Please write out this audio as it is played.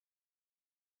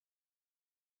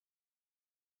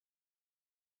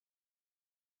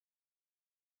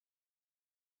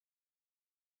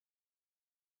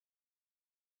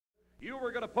You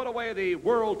were going to put away the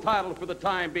world title for the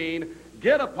time being.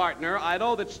 Get a partner. I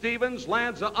know that Stevens,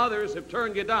 Lanza, others have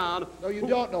turned you down. No, you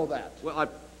don't know that. Well,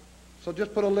 So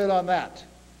just put a lid on that.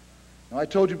 Now, I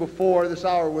told you before this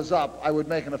hour was up, I would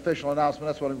make an official announcement.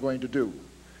 That's what I'm going to do.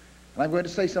 And I'm going to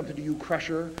say something to you,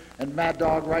 Crusher and Mad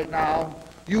Dog, right now.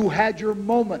 You had your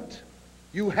moment.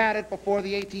 You had it before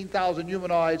the 18,000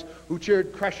 humanoids who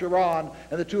cheered Crusher on,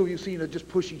 and the two of you seem to just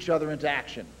push each other into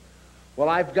action. Well,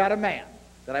 I've got a man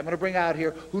that I'm going to bring out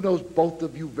here who knows both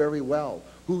of you very well,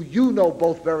 who you know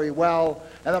both very well,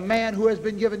 and a man who has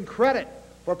been given credit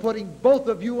for putting both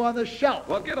of you on the shelf.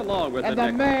 well, get along with it, And the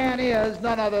Nick. man is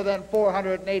none other than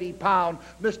 480-pound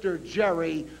Mr.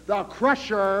 Jerry, the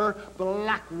Crusher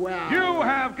Blackwell. You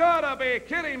have got to be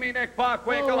kidding me, Nick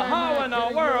Bockwinkel. Oh, I'm How not in the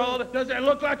kidding world? Does it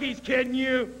look like he's kidding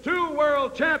you? 2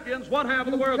 world champions, one half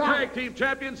of the You world got tag it. team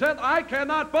champions, and I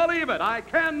cannot believe it. I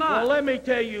cannot. Well, let me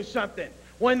tell you something.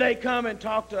 When they come and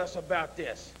talk to us about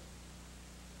this,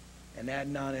 and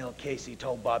Adnan L. Casey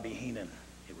told Bobby Heenan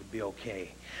it would be okay,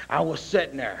 I was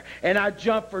sitting there, and I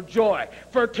jumped for joy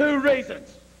for 2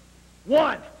 reasons.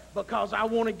 One, because I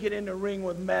want to get in the ring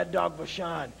with Mad Dog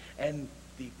Vachon and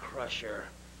the Crusher,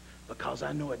 because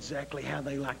I know exactly how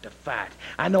they like to fight.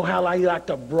 I know how they like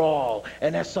to brawl,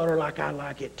 and that's sort of like I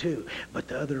like it too. But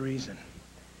the other reason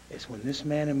is when this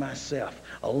man and myself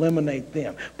eliminate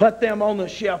them, put them on the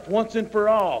shelf once and for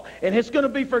all, and it's going to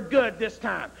be for good this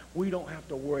time. We don't have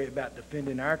to worry about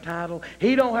defending our title.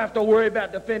 He don't have to worry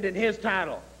about defending his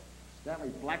title.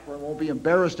 Stanley Blackburn won't be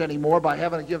embarrassed anymore by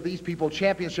having to give these people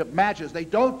championship matches. They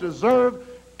don't deserve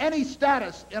any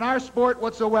status in our sport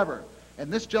whatsoever.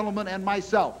 And this gentleman and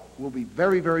myself will be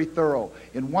very, very thorough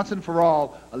in once and for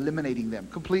all eliminating them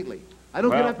completely. I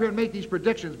don't get up here and make these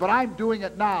predictions, but I'm doing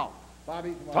it now.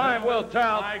 Bobby, come on. Time will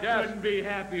tell. I couldn't be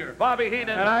happier. Bobby Heenan.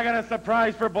 And I got a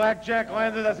surprise for Blackjack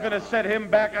Lanza that's going to set him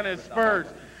back on his spurs.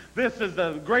 This is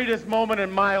the greatest moment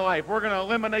in my life. We're going to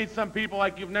eliminate some people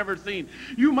like you've never seen.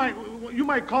 You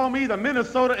might call me the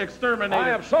Minnesota Exterminator. I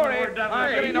am sorry. We're done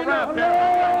I'm with getting it. around here.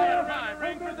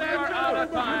 We are out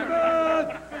of time.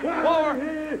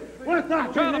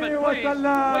 Gentlemen,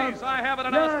 please, I have an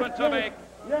announcement to make.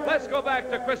 Let's go back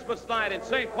to Christmas night in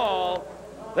St. Paul.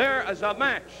 There is a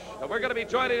match that we're going to be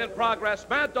joining in progress.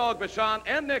 Mad Dog Vachon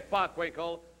and Nick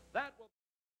Bockwinkel. That